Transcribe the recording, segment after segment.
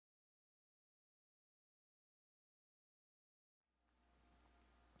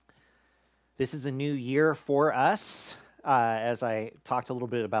This is a new year for us, as I talked a little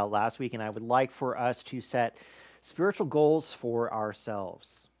bit about last week, and I would like for us to set spiritual goals for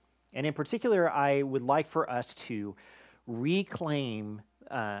ourselves. And in particular, I would like for us to reclaim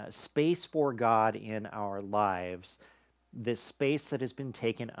space for God in our lives, this space that has been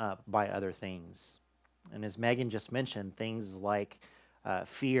taken up by other things. And as Megan just mentioned, things like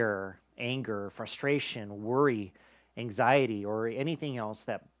fear, anger, frustration, worry, anxiety, or anything else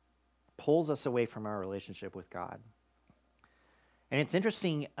that pulls us away from our relationship with God. And it's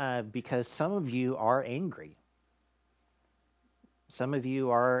interesting because some of you are angry. Some of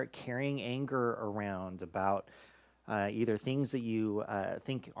you are carrying anger around about either things that you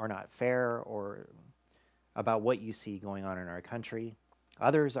think are not fair or about what you see going on in our country.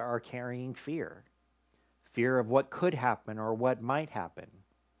 Others are carrying fear of what could happen or what might happen.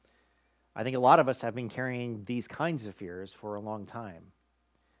 I think a lot of us have been carrying these kinds of fears for a long time,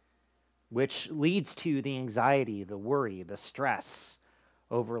 which leads to the anxiety, the worry, the stress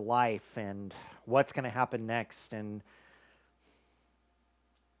over life and what's going to happen next. And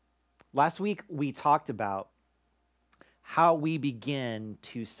last week, we talked about how we begin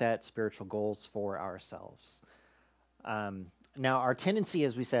to set spiritual goals for ourselves. Now, our tendency,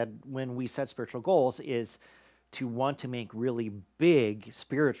 as we said, when we set spiritual goals is to want to make really big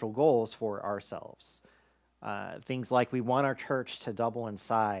spiritual goals for ourselves. Things like we want our church to double in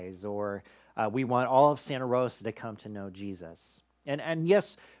size, or we want all of Santa Rosa to come to know Jesus. And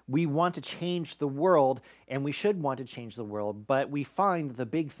yes, we want to change the world, and we should want to change the world, but we find the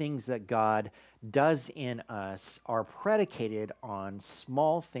big things that God does in us are predicated on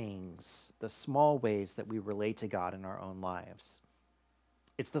small things, the small ways that we relate to God in our own lives.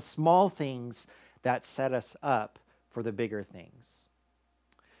 It's the small things that set us up for the bigger things.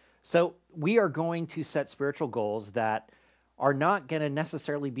 So we are going to set spiritual goals that are not going to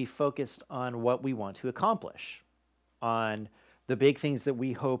necessarily be focused on what we want to accomplish, on the big things that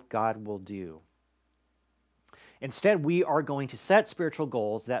we hope God will do. Instead, we are going to set spiritual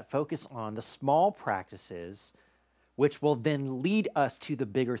goals that focus on the small practices, which will then lead us to the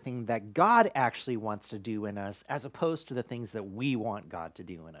bigger thing that God actually wants to do in us, as opposed to the things that we want God to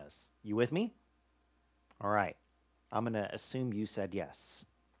do in us. You with me? All right. I'm going to assume you said yes.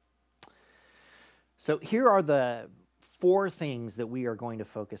 So here are the 4 things that we are going to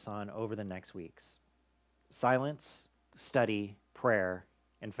focus on over the next weeks: silence, study, prayer,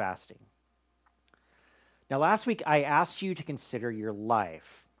 and fasting. Now, last week I asked you to consider your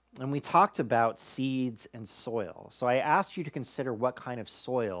life, and we talked about seeds and soil. So I asked you to consider what kind of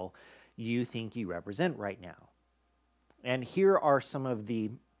soil you think you represent right now. And here are some of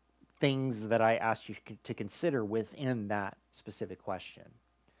the things that I asked you to consider within that specific question.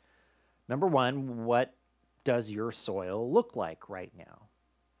 Number 1, what does your soil look like right now?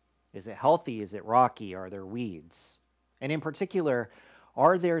 Is it healthy? Is it rocky? Are there weeds? And in particular,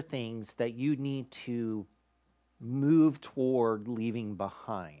 are there things that you need to move toward leaving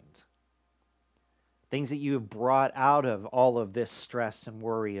behind? Things that you have brought out of all of this stress and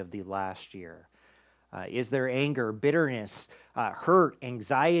worry of the last year. Is there anger, bitterness, hurt,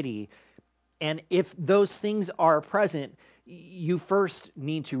 anxiety? And if those things are present, you first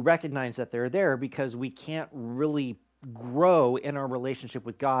need to recognize that they're there, because we can't really grow in our relationship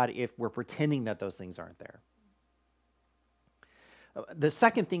with God if we're pretending that those things aren't there. The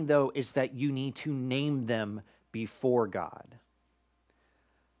second thing, though, is that you need to name them before God.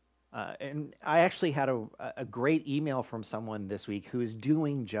 And I actually had a great email from someone this week who is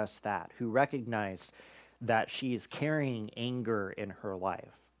doing just that, who recognized that she is carrying anger in her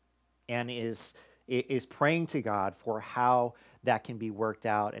life and is praying to God for how that can be worked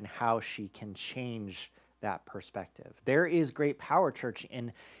out and how she can change that perspective. There is great power, church,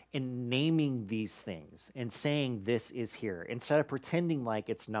 in naming these things and saying this is here, instead of pretending like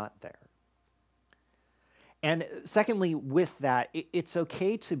it's not there. And secondly, with that, it's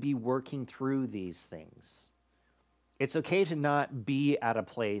okay to be working through these things. It's okay to not be at a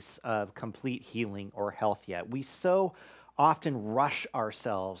place of complete healing or health yet. We so often rush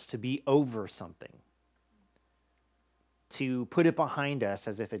ourselves to be over something, to put it behind us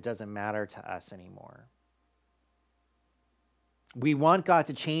as if it doesn't matter to us anymore. We want God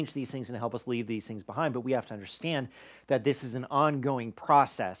to change these things and help us leave these things behind, but we have to understand that this is an ongoing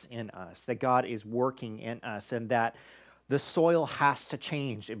process in us, that God is working in us, and that the soil has to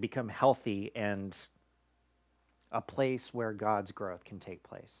change and become healthy and a place where God's growth can take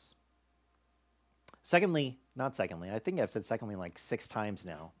place. Not secondly, I think I've said secondly like 6 times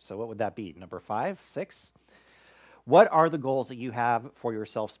now, so what would that be? Number 5, 6? What are the goals that you have for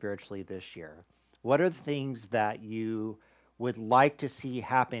yourself spiritually this year? What are the things that you would like to see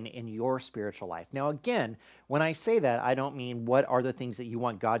happen in your spiritual life. Now, again, when I say that, I don't mean what are the things that you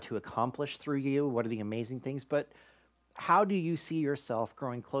want God to accomplish through you, what are the amazing things, but how do you see yourself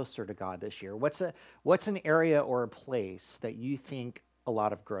growing closer to God this year? What's an area or a place that you think a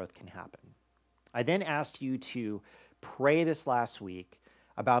lot of growth can happen? I then asked you to pray this last week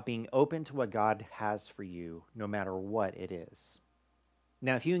about being open to what God has for you, no matter what it is.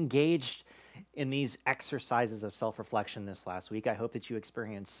 Now, if you engaged in these exercises of self-reflection this last week, I hope that you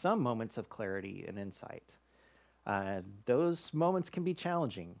experienced some moments of clarity and insight. Those moments can be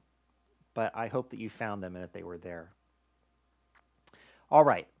challenging, but I hope that you found them and that they were there. All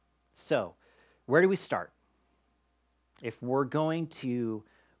right, so where do we start? If we're going to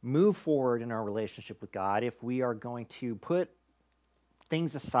move forward in our relationship with God, if we are going to put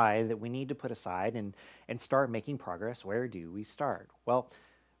things aside that we need to put aside and start making progress, where do we start? Well,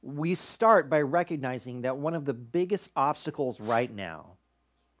 we start by recognizing that one of the biggest obstacles right now,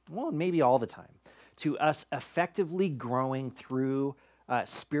 well, maybe all the time, to us effectively growing through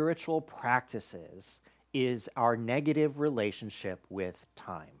spiritual practices is our negative relationship with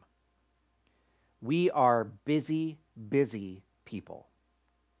time. We are busy, busy people.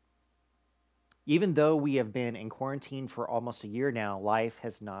 Even though we have been in quarantine for almost a year now, life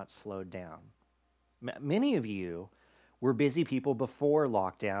has not slowed down. Many of you were busy people before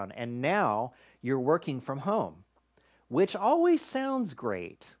lockdown, and now you're working from home, which always sounds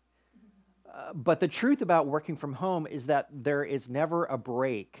great. But the truth about working from home is that there is never a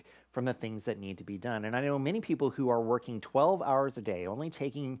break from the things that need to be done. And I know many people who are working 12 hours a day, only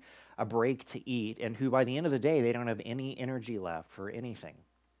taking a break to eat, and who by the end of the day, they don't have any energy left for anything.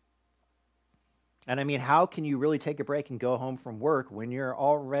 And I mean, how can you really take a break and go home from work when you're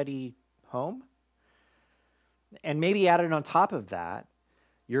already home? And maybe added on top of that,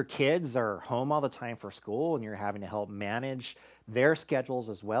 your kids are home all the time for school and you're having to help manage their schedules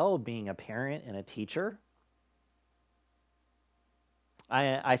as well, being a parent and a teacher.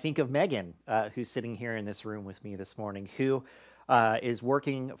 I think of Megan, who's sitting here in this room with me this morning, who is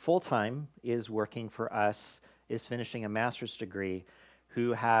working full-time, is working for us, is finishing a master's degree,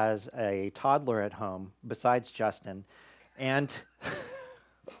 who has a toddler at home besides Justin, and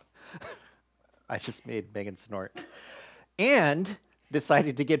I just made Megan snort, and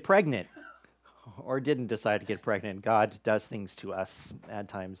decided to get pregnant, or didn't decide to get pregnant. God does things to us at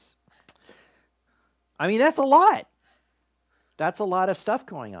times. I mean, that's a lot. That's a lot of stuff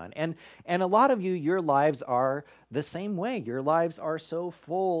going on. And a lot of you, your lives are the same way. Your lives are so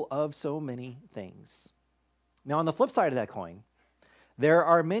full of so many things. Now, on the flip side of that coin, there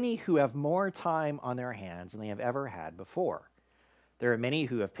are many who have more time on their hands than they have ever had before. There are many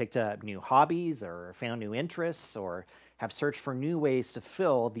who have picked up new hobbies or found new interests or have searched for new ways to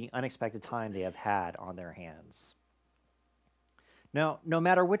fill the unexpected time they have had on their hands. Now, no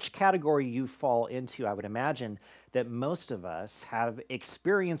matter which category you fall into, I would imagine that most of us have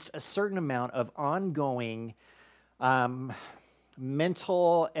experienced a certain amount of ongoing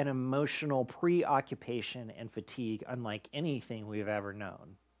mental and emotional preoccupation and fatigue unlike anything we've ever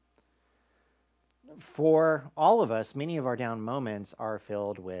known. For all of us, many of our down moments are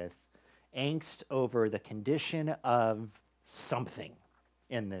filled with angst over the condition of something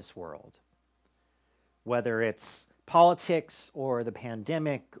in this world, whether it's politics or the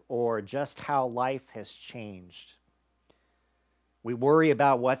pandemic or just how life has changed. We worry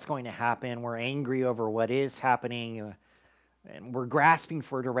about what's going to happen. We're angry over what is happening, and we're grasping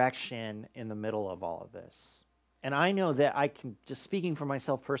for direction in the middle of all of this. And I know that I can, just speaking for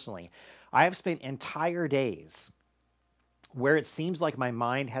myself personally, I have spent entire days where it seems like my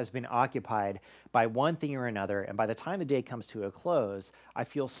mind has been occupied by one thing or another, and by the time the day comes to a close, I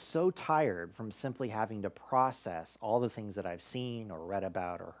feel so tired from simply having to process all the things that I've seen or read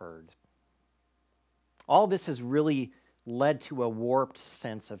about or heard. All this has really led to a warped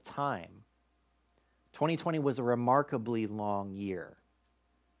sense of time. 2020 was a remarkably long year,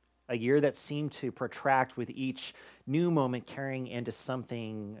 a year that seemed to protract with each new moment carrying into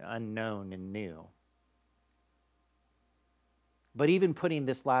something unknown and new. But even putting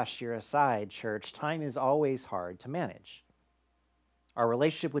this last year aside, church, time is always hard to manage. Our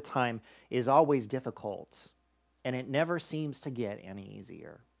relationship with time is always difficult, and it never seems to get any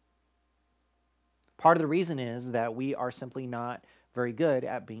easier. Part of the reason is that we are simply not very good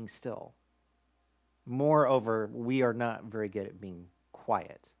at being still. Moreover, we are not very good at being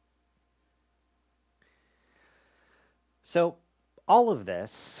quiet. So all of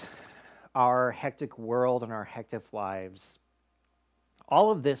this, our hectic world and our hectic lives, all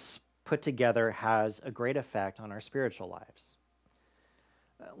of this put together has a great effect on our spiritual lives.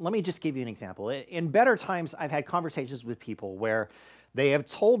 Let me just give you an example. In better times, I've had conversations with people where they have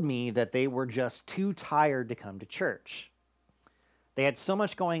told me that they were just too tired to come to church. They had so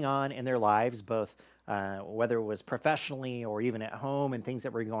much going on in their lives, both whether it was professionally or even at home and things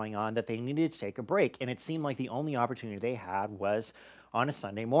that were going on, that they needed to take a break. And it seemed like the only opportunity they had was on a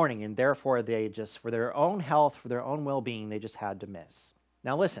Sunday morning. And therefore, they just, for their own health, for their own well-being, they just had to miss.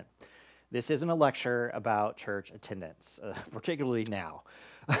 Now listen, this isn't a lecture about church attendance, particularly now.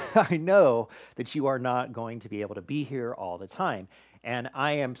 I know that you are not going to be able to be here all the time. And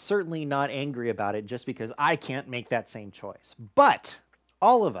I am certainly not angry about it just because I can't make that same choice. But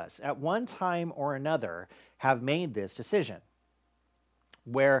all of us, at one time or another, have made this decision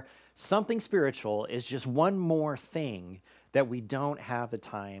where something spiritual is just one more thing that we don't have the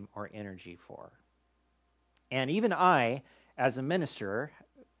time or energy for. And even I, as a minister,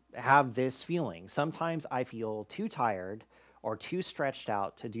 have this feeling. Sometimes I feel too tired or too stretched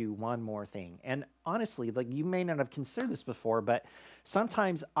out to do one more thing. And honestly, like, you may not have considered this before, but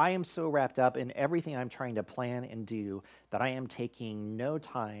sometimes I am so wrapped up in everything I'm trying to plan and do that I am taking no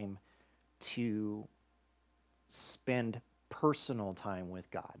time to spend personal time with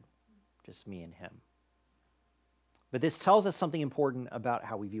God, just me and him. But this tells us something important about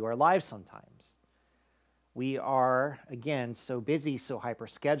how we view our lives sometimes. We are, again, so busy, so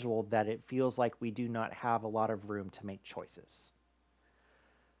hyper-scheduled that it feels like we do not have a lot of room to make choices.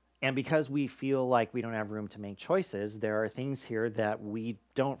 And because we feel like we don't have room to make choices, there are things here that we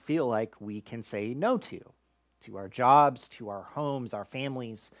don't feel like we can say no to our jobs, to our homes, our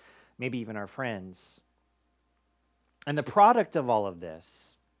families, maybe even our friends. And the product of all of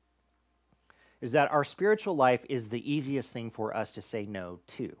this is that our spiritual life is the easiest thing for us to say no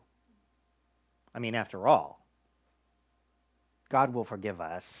to. I mean, after all, God will forgive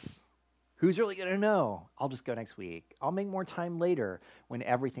us. Who's really going to know? I'll just go next week. I'll make more time later when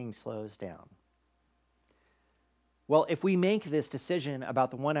everything slows down. Well, if we make this decision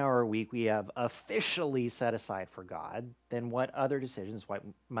about the 1 hour a week we have officially set aside for God, then what other decisions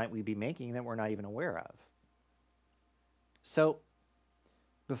might we be making that we're not even aware of? So,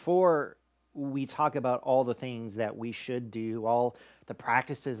 before we talk about all the things that we should do, all the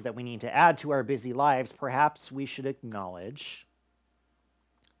practices that we need to add to our busy lives, perhaps we should acknowledge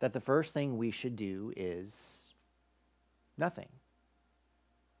that the first thing we should do is nothing.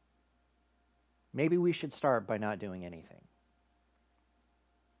 Maybe we should start by not doing anything.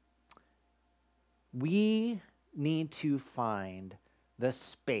 We need to find the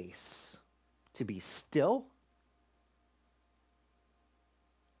space to be still,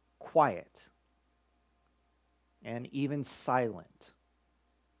 quiet, and even silent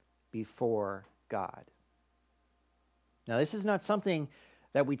before God. Now, this is not something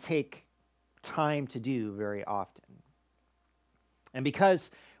that we take time to do very often. And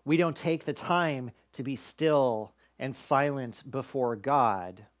because we don't take the time to be still and silent before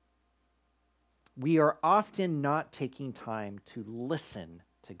God, we are often not taking time to listen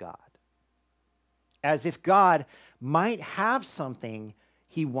to God, as if God might have something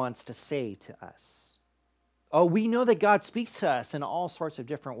he wants to say to us. Oh, we know that God speaks to us in all sorts of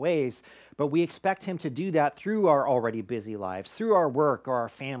different ways, but we expect him to do that through our already busy lives, through our work or our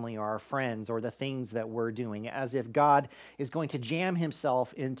family or our friends or the things that we're doing, as if God is going to jam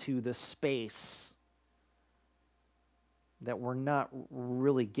himself into the space that we're not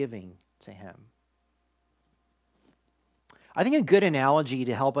really giving to him. I think a good analogy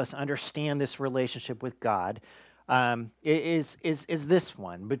to help us understand this relationship with God is this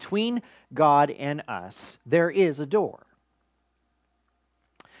one. Between God and us, there is a door.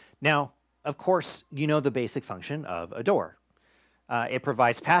 Now, of course, you know the basic function of a door. It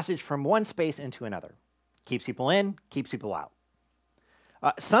provides passage from one space into another. Keeps people in, keeps people out.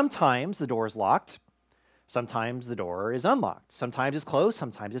 Sometimes the door is locked. Sometimes the door is unlocked. Sometimes it's closed,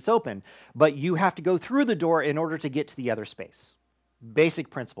 sometimes it's open. But you have to go through the door in order to get to the other space. Basic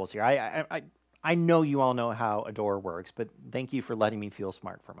principles here. I know you all know how a door works, but thank you for letting me feel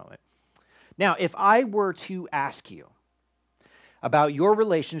smart for a moment. Now, if I were to ask you about your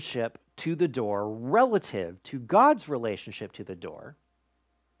relationship to the door relative to God's relationship to the door,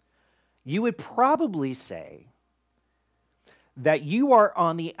 you would probably say that you are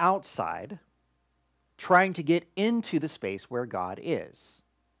on the outside trying to get into the space where God is.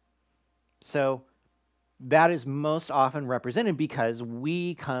 So that is most often represented because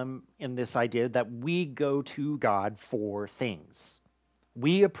we come in this idea that we go to God for things.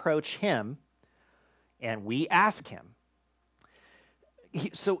 We approach him and we ask him.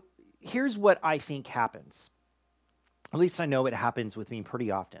 So here's what I think happens. At least I know it happens with me pretty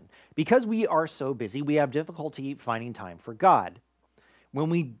often. Because we are so busy, we have difficulty finding time for God. When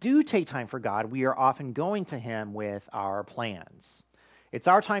we do take time for God, we are often going to him with our plans. It's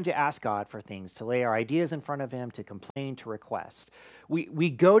our time to ask God for things, to lay our ideas in front of him, to complain, to request. We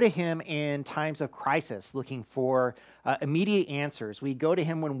go to him in times of crisis, looking for immediate answers. We go to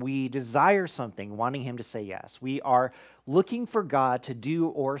him when we desire something, wanting him to say yes. We are looking for God to do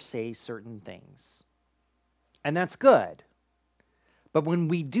or say certain things. And that's good. But when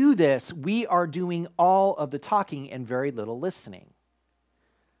we do this, we are doing all of the talking and very little listening.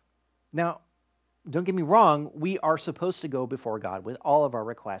 Now, don't get me wrong, we are supposed to go before God with all of our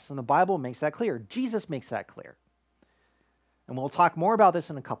requests, and the Bible makes that clear. Jesus makes that clear. And we'll talk more about this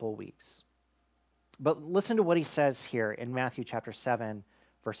in a couple of weeks. But listen to what he says here in Matthew chapter 7,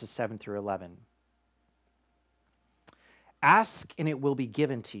 verses 7 through 11. Ask, and it will be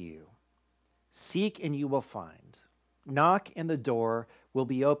given to you. Seek, and you will find. Knock, and the door will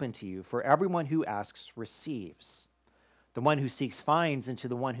be open to you. For everyone who asks receives. The one who seeks finds, and to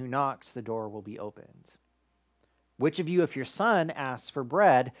the one who knocks, the door will be opened. Which of you, if your son asks for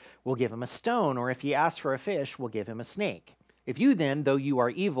bread, will give him a stone, or if he asks for a fish, will give him a snake? If you then, though you are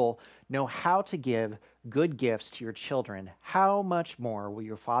evil, know how to give good gifts to your children, how much more will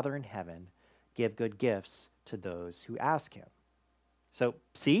your Father in heaven give good gifts to those who ask him? So,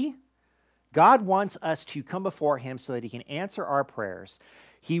 see? God wants us to come before him so that he can answer our prayers.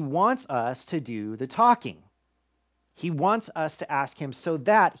 He wants us to do the talking. He wants us to ask him so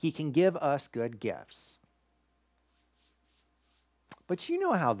that he can give us good gifts. But you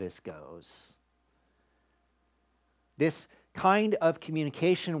know how this goes. This kind of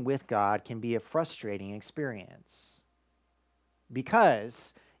communication with God can be a frustrating experience.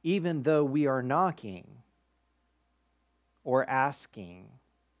 Because even though we are knocking or asking,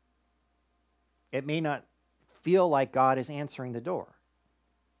 it may not feel like God is answering the door,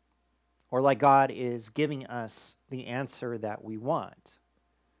 or like God is giving us the answer that we want.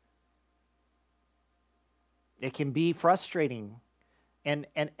 It can be frustrating. And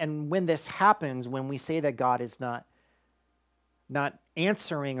when this happens, when we say that God is not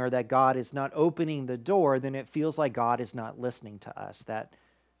answering or that God is not opening the door, then it feels like God is not listening to us, that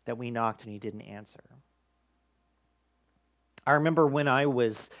we knocked and he didn't answer. I remember when I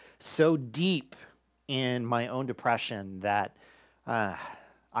was so deep in my own depression that I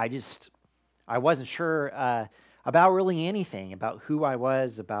wasn't sure about really anything, about who I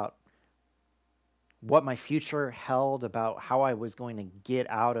was, about what my future held, about how I was going to get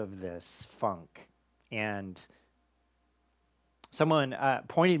out of this funk. And someone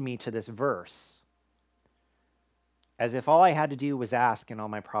pointed me to this verse as if all I had to do was ask and all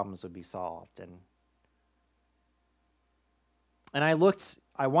my problems would be solved. And I looked,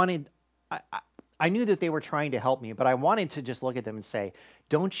 I knew that they were trying to help me, but I wanted to just look at them and say,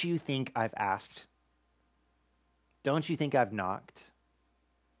 don't you think I've asked? Don't you think I've knocked?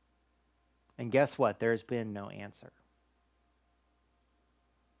 And guess what? There's been no answer.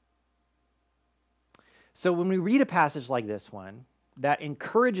 So when we read a passage like this one that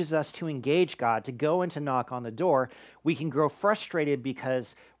encourages us to engage God, to go and to knock on the door, we can grow frustrated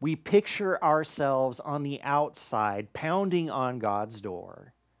because we picture ourselves on the outside pounding on God's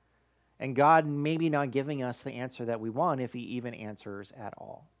door. And God maybe not giving us the answer that we want, if he even answers at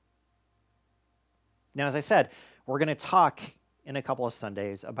all. Now, as I said, we're going to talk in a couple of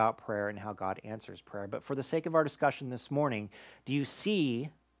Sundays about prayer and how God answers prayer. But for the sake of our discussion this morning, do you see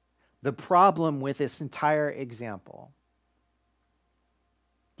the problem with this entire example?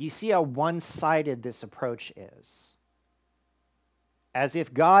 Do you see how one-sided this approach is? As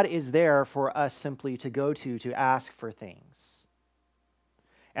if God is there for us simply to go to ask for things.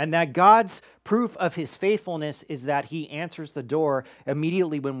 And that God's proof of his faithfulness is that he answers the door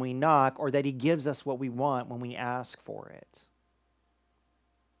immediately when we knock, or that he gives us what we want when we ask for it.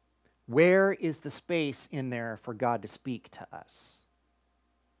 Where is the space in there for God to speak to us?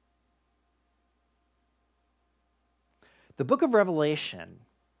 The book of Revelation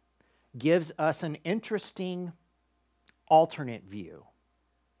gives us an interesting alternate view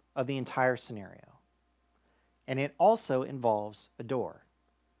of the entire scenario. And it also involves a door.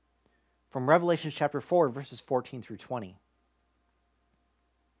 From Revelation chapter 4, verses 14 through 20.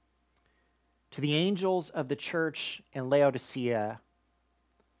 To the angels of the church in Laodicea,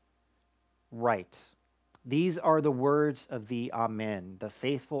 write, these are the words of the Amen, the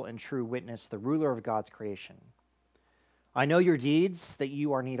faithful and true witness, the ruler of God's creation. I know your deeds, that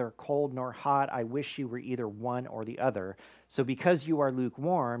you are neither cold nor hot. I wish you were either one or the other. So because you are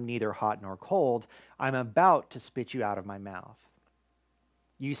lukewarm, neither hot nor cold, I'm about to spit you out of my mouth.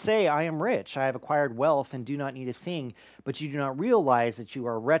 You say, I am rich, I have acquired wealth and do not need a thing, but you do not realize that you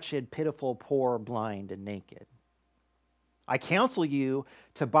are wretched, pitiful, poor, blind, and naked. I counsel you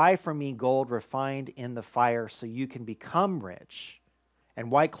to buy from me gold refined in the fire so you can become rich, and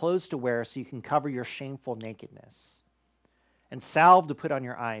white clothes to wear so you can cover your shameful nakedness, and salve to put on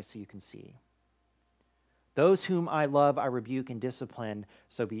your eyes so you can see. Those whom I love, I rebuke and discipline,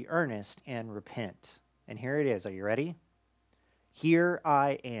 so be earnest and repent. And here it is. Are you ready? Here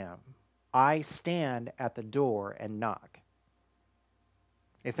I am. I stand at the door and knock.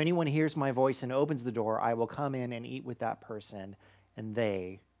 If anyone hears my voice and opens the door, I will come in and eat with that person, and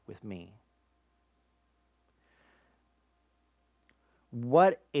they with me.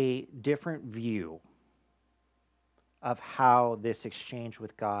 What a different view of how this exchange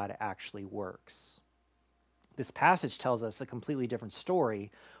with God actually works. This passage tells us a completely different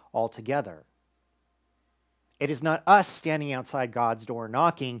story altogether. It is not us standing outside God's door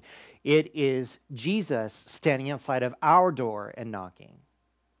knocking. It is Jesus standing outside of our door and knocking.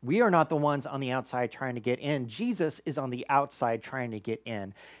 We are not the ones on the outside trying to get in. Jesus is on the outside trying to get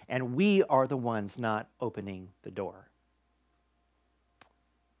in, and we are the ones not opening the door.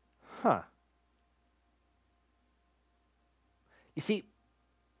 You see,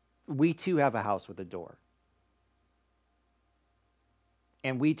 we too have a house with a door.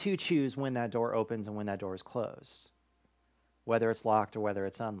 And we too choose when that door opens and when that door is closed, whether it's locked or whether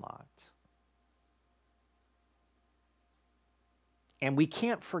it's unlocked. And we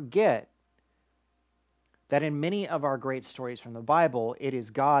can't forget that in many of our great stories from the Bible, it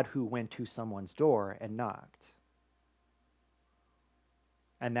is God who went to someone's door and knocked.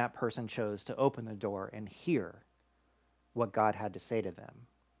 And that person chose to open the door and hear what God had to say to them.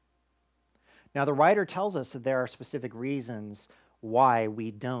 Now, the writer tells us that there are specific reasons why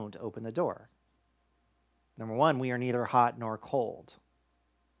we don't open the door. Number one, we are neither hot nor cold.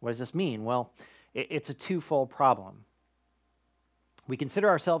 What does this mean? Well, it's a twofold problem. We consider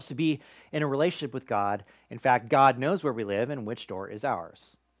ourselves to be in a relationship with God. In fact, God knows where we live and which door is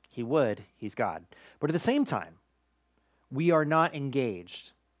ours. He would, he's God. But at the same time, we are not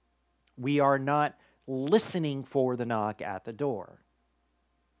engaged. We are not listening for the knock at the door.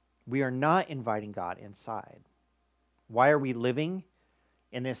 We are not inviting God inside. Why are we living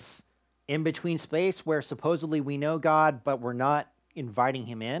in this in-between space where supposedly we know God, but we're not inviting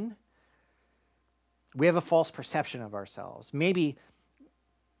him in? We have a false perception of ourselves. Maybe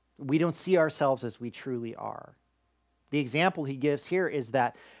we don't see ourselves as we truly are. The example he gives here is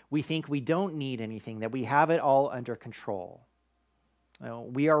that we think we don't need anything, that we have it all under control.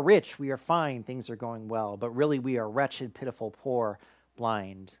 We are rich, we are fine, things are going well, but really we are wretched, pitiful, poor,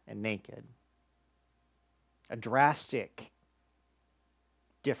 blind, and naked. A drastic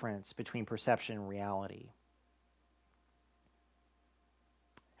difference between perception and reality.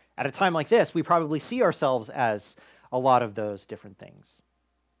 At a time like this, we probably see ourselves as a lot of those different things.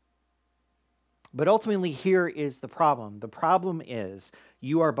 But ultimately, here is the problem. The problem is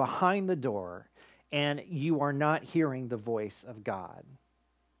you are behind the door and you are not hearing the voice of God.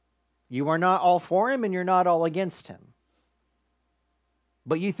 You are not all for him and you're not all against him.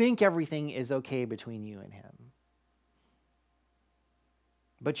 But you think everything is okay between you and him.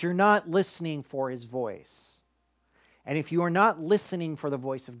 But you're not listening for his voice. And if you are not listening for the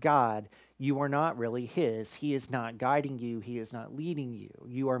voice of God, you are not really his. He is not guiding you. He is not leading you.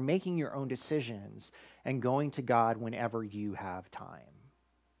 You are making your own decisions and going to God whenever you have time.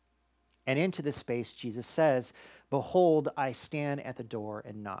 And into this space, Jesus says, "Behold, I stand at the door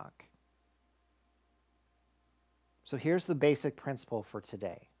and knock." So here's the basic principle for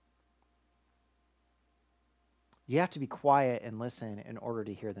today. You have to be quiet and listen in order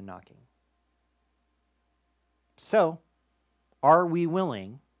to hear the knocking. So, are we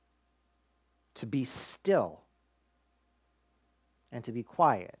willing to be still and to be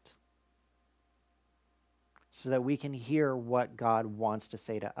quiet so that we can hear what God wants to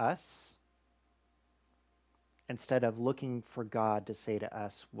say to us instead of looking for God to say to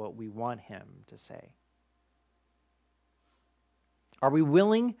us what we want him to say? Are we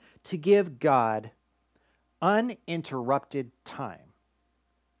willing to give God uninterrupted time?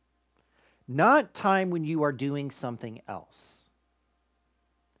 Not time when you are doing something else.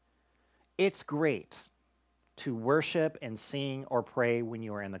 It's great to worship and sing or pray when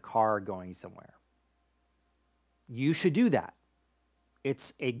you are in the car going somewhere. You should do that.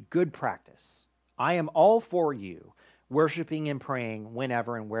 It's a good practice. I am all for you worshiping and praying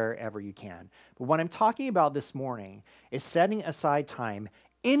whenever and wherever you can. But what I'm talking about this morning is setting aside time,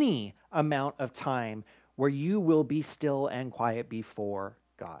 any amount of time, where you will be still and quiet before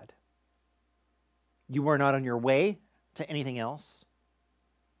God. You are not on your way to anything else.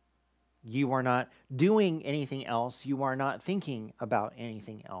 You are not doing anything else. You are not thinking about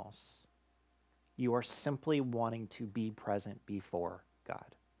anything else. You are simply wanting to be present before God.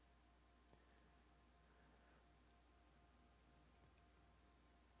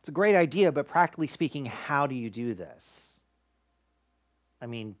 It's a great idea, but practically speaking, how do you do this? I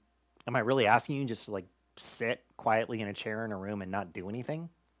mean, am I really asking you just to like sit quietly in a chair in a room and not do anything?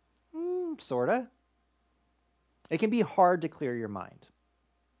 Sorta. It can be hard to clear your mind.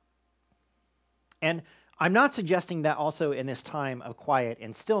 And I'm not suggesting that also in this time of quiet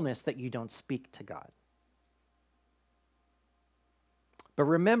and stillness that you don't speak to God. But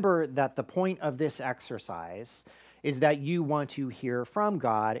remember that the point of this exercise is that you want to hear from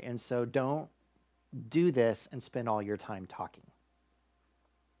God, and so don't do this and spend all your time talking.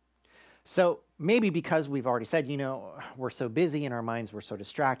 So maybe because we've already said, we're so busy in our minds, we're so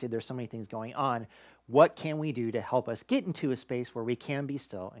distracted, there's so many things going on, what can we do to help us get into a space where we can be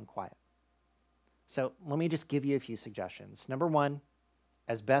still and quiet? So let me just give you a few suggestions. Number one,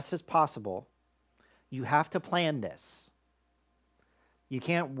 as best as possible, you have to plan this. You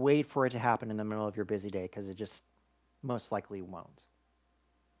can't wait for it to happen in the middle of your busy day because it just most likely won't.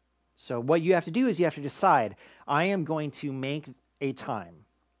 So what you have to do is you have to decide, I am going to make a time,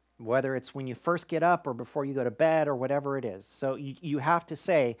 whether it's when you first get up or before you go to bed or whatever it is. So you have to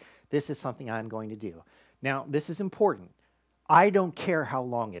say, this is something I'm going to do. Now, this is important. I don't care how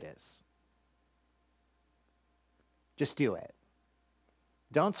long it is. Just do it.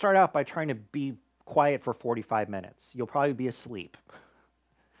 Don't start out by trying to be quiet for 45 minutes. You'll probably be asleep.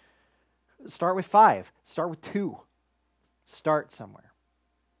 Start with 5. Start with 2. Start somewhere.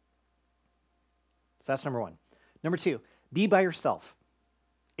 So that's number 1. Number 2, be by yourself.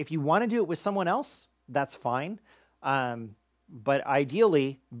 If you want to do it with someone else, that's fine. But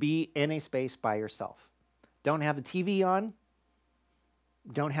ideally, be in a space by yourself. Don't have the TV on.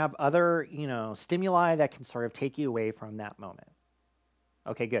 Don't have other, stimuli that can sort of take you away from that moment.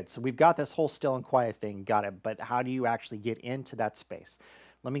 Okay, good. So we've got this whole still and quiet thing, got it. But how do you actually get into that space?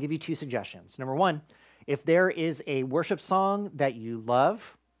 Let me give you 2 suggestions. Number 1, if there is a worship song that you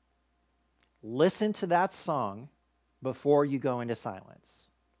love, listen to that song before you go into silence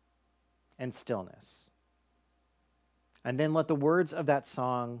and stillness. And then let the words of that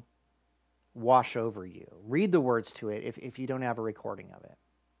song wash over you. Read the words to it if you don't have a recording of it.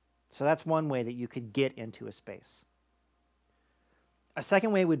 So that's one way that you could get into a space. A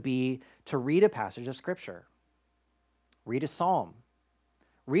second way would be to read a passage of Scripture. Read a psalm.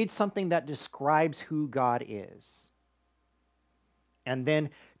 Read something that describes who God is. And then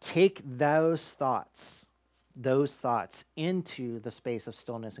take those thoughts into the space of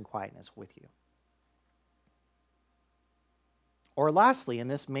stillness and quietness with you. Or lastly,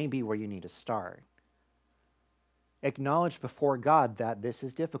 and this may be where you need to start, acknowledge before God that this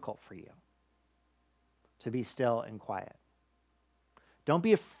is difficult for you, to be still and quiet. Don't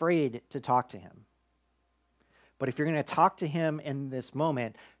be afraid to talk to him. But if you're going to talk to him in this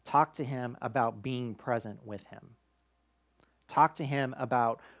moment, talk to him about being present with him. Talk to him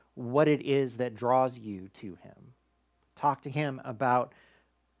about what it is that draws you to him. Talk to him about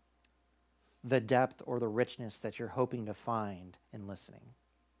the depth or the richness that you're hoping to find in listening.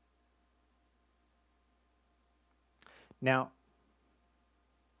 Now,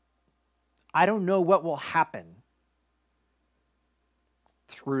 I don't know what will happen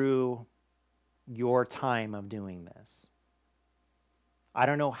through your time of doing this. I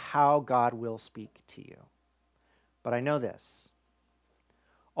don't know how God will speak to you, but I know this.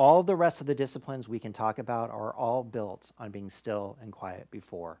 All the rest of the disciplines we can talk about are all built on being still and quiet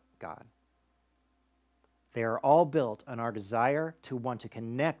before God. They are all built on our desire to want to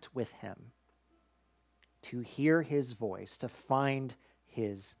connect with him, to hear his voice, to find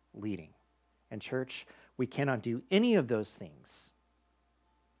his leading. And church, we cannot do any of those things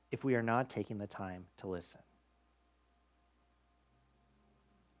if we are not taking the time to listen.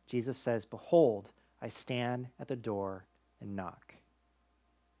 Jesus says, "Behold, I stand at the door and knock."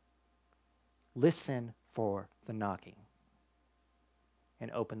 Listen for the knocking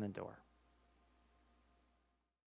and open the door.